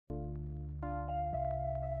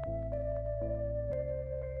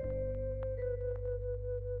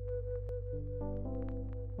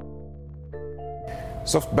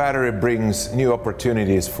Soft battery brings new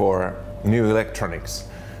opportunities for new electronics.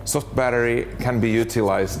 Soft battery can be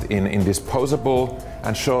utilized in disposable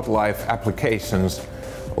and short-life applications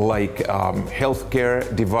like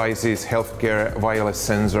healthcare devices, healthcare wireless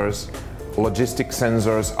sensors, logistic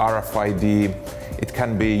sensors, RFID. It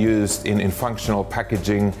can be used in functional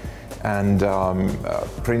packaging and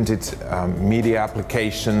printed media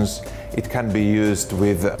applications. It can be used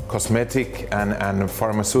with cosmetic and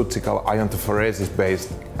pharmaceutical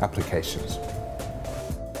iontophoresis-based applications.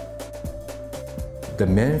 The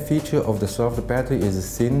main feature of the soft battery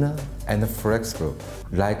is thinner and flexible,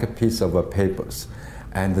 like a piece of paper.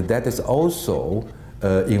 And that is also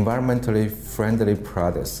environmentally friendly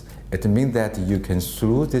products. It means that you can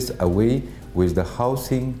throw this away with the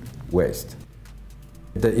housing waste.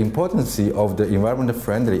 The importance of the environment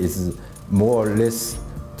friendly is more or less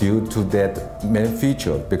due to that main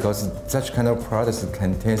feature, because such kind of products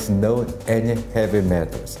contains no any heavy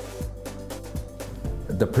metals.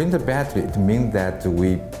 The printed battery, it means that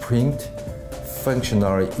we print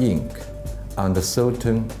functional ink on the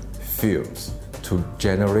certain fields to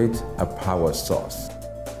generate a power source.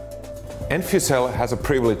 Enfucell has a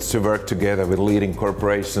privilege to work together with leading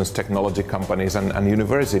corporations, technology companies and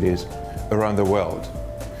universities around the world.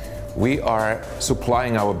 We are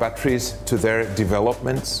supplying our batteries to their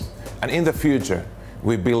developments, and in the future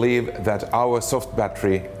we believe that our soft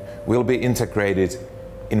battery will be integrated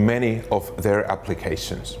in many of their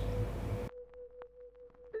applications.